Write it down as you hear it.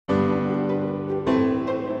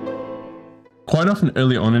Quite often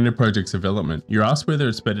early on in a project's development, you're asked whether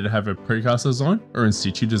it's better to have a precast design or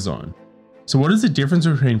in-situ design. So what is the difference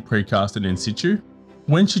between precast and in-situ?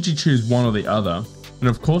 When should you choose one or the other? And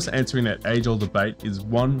of course, answering that age-old debate, is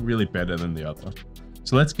one really better than the other?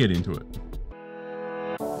 So let's get into it.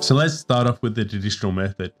 So let's start off with the traditional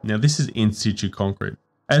method. Now this is in-situ concrete.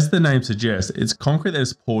 As the name suggests, it's concrete that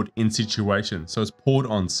is poured in situation, so it's poured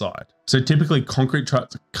on site. So typically concrete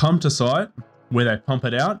trucks come to site where they pump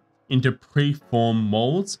it out into pre-formed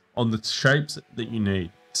molds on the shapes that you need.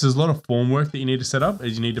 So there's a lot of formwork that you need to set up,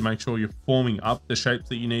 as you need to make sure you're forming up the shapes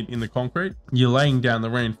that you need in the concrete. You're laying down the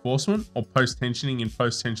reinforcement or post-tensioning in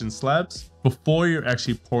post-tension slabs before you're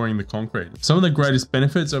actually pouring the concrete. Some of the greatest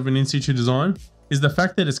benefits of an in-situ design is the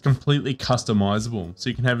fact that it's completely customizable. So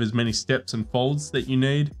you can have as many steps and folds that you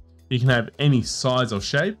need. You can have any size or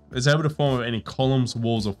shape. It's able to form any columns,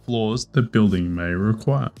 walls, or floors the building may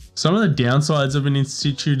require. Some of the downsides of an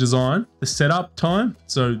in-situ design: the setup time,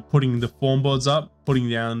 so putting the form boards up, putting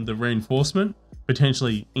down the reinforcement,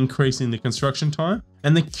 potentially increasing the construction time,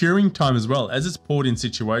 and the curing time as well. As it's poured in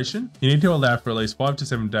situation, you need to allow for at least 5 to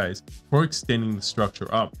 7 days before extending the structure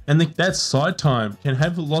up. And that side time can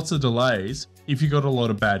have lots of delays if you've got a lot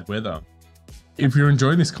of bad weather. If you're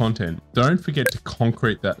enjoying this content, don't forget to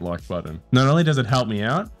concrete that like button. Not only does it help me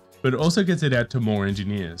out, but it also gets it out to more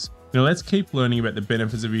engineers. Now let's keep learning about the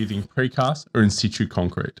benefits of using precast or in-situ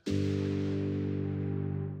concrete.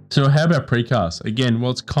 So how about precast? Again,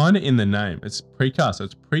 well, it's kind of in the name. It's precast, so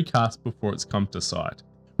it's precast before it's come to site.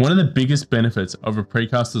 One of the biggest benefits of a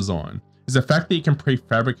precast design is the fact that you can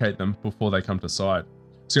prefabricate them before they come to site.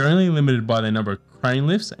 So you're only limited by the number of crane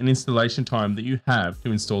lifts and installation time that you have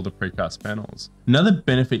to install the precast panels. Another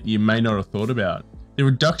benefit you may not have thought about: the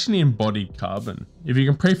reduction in embodied carbon. If you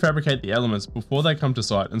can prefabricate the elements before they come to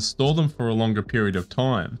site and store them for a longer period of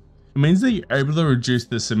time, it means that you're able to reduce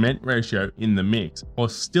the cement ratio in the mix while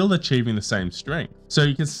still achieving the same strength. So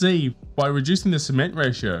you can see, by reducing the cement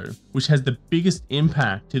ratio, which has the biggest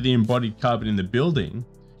impact to the embodied carbon in the building,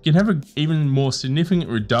 you can have an even more significant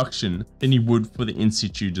reduction than you would for the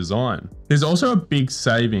in-situ design. There's also a big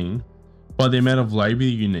saving by the amount of labor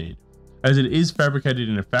you need. As it is fabricated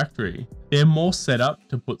in a factory, they're more set up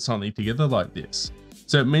to put something together like this.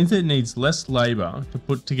 So it means that it needs less labor to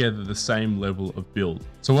put together the same level of build.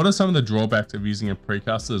 So what are some of the drawbacks of using a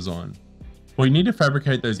precast design? Well, you need to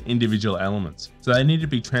fabricate those individual elements. So they need to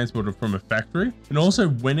be transported from a factory, and also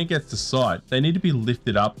when it gets to site, they need to be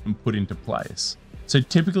lifted up and put into place. So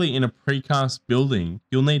typically in a precast building,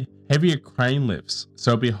 you'll need heavier crane lifts.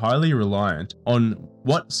 So it'll be highly reliant on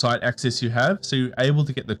what site access you have. So you're able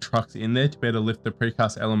to get the trucks in there to be able to lift the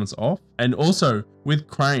precast elements off. And also with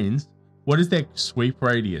cranes, what is their sweep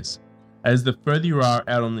radius? As the further you are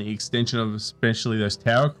out on the extension of especially those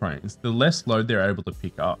tower cranes, the less load they're able to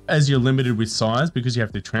pick up. As you're limited with size because you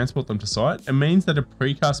have to transport them to site, it means that a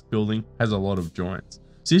precast building has a lot of joints.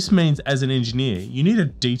 So this means as an engineer, you need to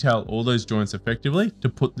detail all those joints effectively to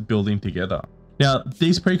put the building together. Now,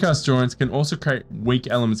 these precast joints can also create weak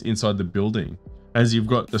elements inside the building, as you've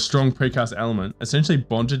got the strong precast element essentially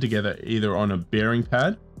bonded together either on a bearing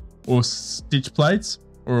pad or stitch plates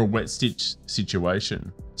or a wet stitch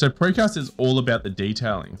situation. So precast is all about the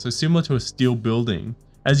detailing. So similar to a steel building,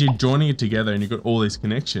 as you're joining it together and you've got all these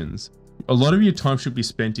connections, a lot of your time should be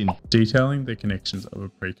spent in detailing the connections of a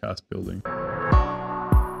precast building.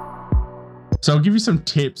 So I'll give you some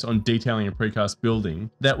tips on detailing a precast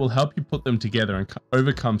building that will help you put them together and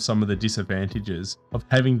overcome some of the disadvantages of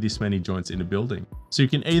having this many joints in a building. So you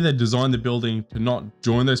can either design the building to not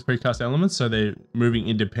join those precast elements so they're moving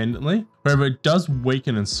independently. However, it does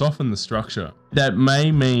weaken and soften the structure. That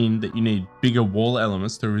may mean that you need bigger wall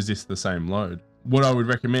elements to resist the same load. What I would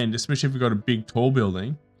recommend, especially if you've got a big tall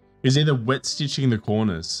building, is either wet stitching the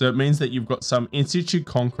corners. So it means that you've got some in-situ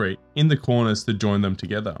concrete in the corners to join them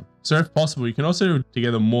together. So if possible, you can also do it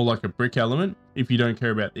together more like a brick element if you don't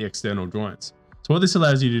care about the external joints. So what this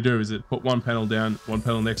allows you to do is put one panel down, one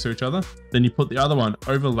panel next to each other, then you put the other one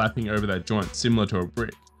overlapping over that joint, similar to a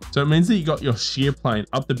brick. So it means that you got your shear plane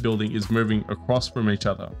up the building is moving across from each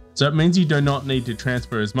other. So it means you do not need to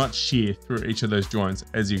transfer as much shear through each of those joints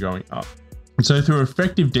as you're going up. So through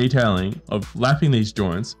effective detailing of lapping these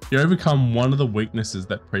joints, you overcome one of the weaknesses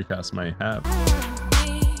that precast may have.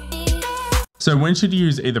 So when should you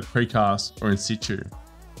use either precast or in-situ?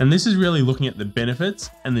 And this is really looking at the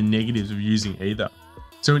benefits and the negatives of using either.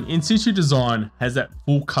 So an in-situ design has that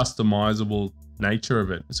full customizable nature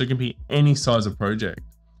of it. So it can be any size of project.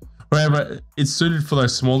 However, it's suited for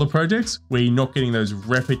those smaller projects where you're not getting those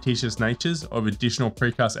repetitious natures of additional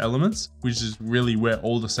precast elements, which is really where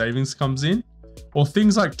all the savings comes in. Or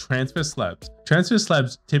things like transfer slabs. Transfer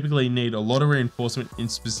slabs typically need a lot of reinforcement in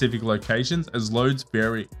specific locations as loads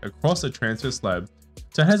vary across a transfer slab,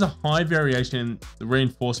 so it has a high variation in the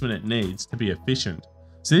reinforcement it needs to be efficient.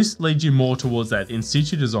 So this leads you more towards that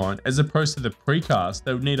in-situ design as opposed to the precast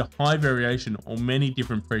that would need a high variation on many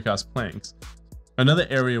different precast planks. Another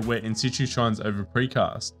area where in-situ shines over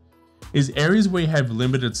precast is areas where you have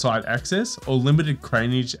limited site access or limited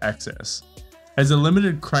craneage access. As a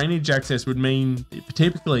limited craneage access would mean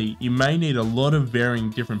typically you may need a lot of varying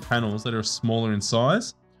different panels that are smaller in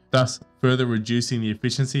size, thus further reducing the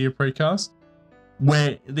efficiency of precast,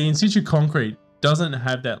 where the in-situ concrete doesn't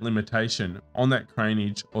have that limitation on that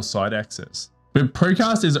craneage or site access. But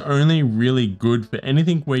precast is only really good for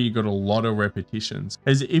anything where you've got a lot of repetitions,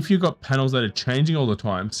 as if you've got panels that are changing all the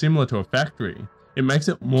time, similar to a factory, it makes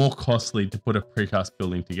it more costly to put a precast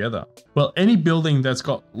building together. Well, any building that's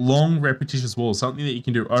got long repetitious walls, something that you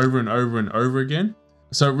can do over and over and over again,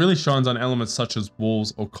 so it really shines on elements such as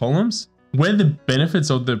walls or columns. Where the benefits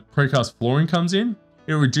of the precast flooring comes in,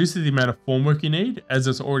 it reduces the amount of formwork you need as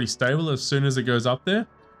it's already stable as soon as it goes up there.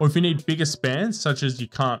 Or if you need bigger spans, such as you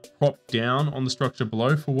can't prop down on the structure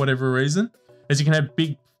below for whatever reason, as you can have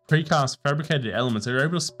big precast fabricated elements that are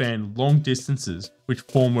able to span long distances, which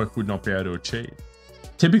formwork would not be able to achieve.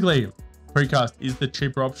 Typically, precast is the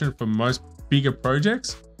cheaper option for most bigger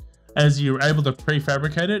projects, as you're able to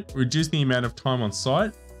prefabricate it, reduce the amount of time on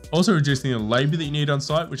site, also reducing the labor that you need on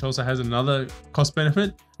site, which also has another cost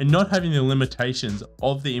benefit, and not having the limitations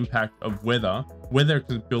of the impact of whether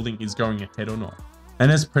the building is going ahead or not.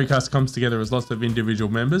 And as precast comes together as lots of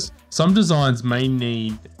individual members, some designs may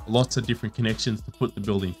need lots of different connections to put the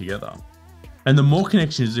building together. And the more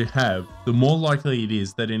connections you have, the more likely it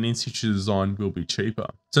is that an in-situ design will be cheaper.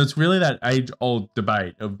 So it's really that age-old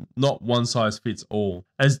debate of not one size fits all,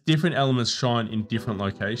 as different elements shine in different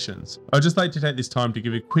locations. I'd just like to take this time to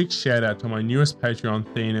give a quick shout out to my newest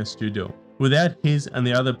Patreon, Theo Studio. Without his and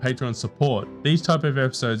the other Patreon support, these type of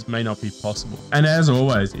episodes may not be possible. And as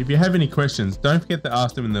always, if you have any questions, don't forget to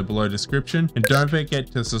ask them in the below description, and don't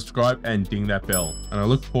forget to subscribe and ding that bell. And I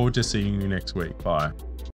look forward to seeing you next week. Bye.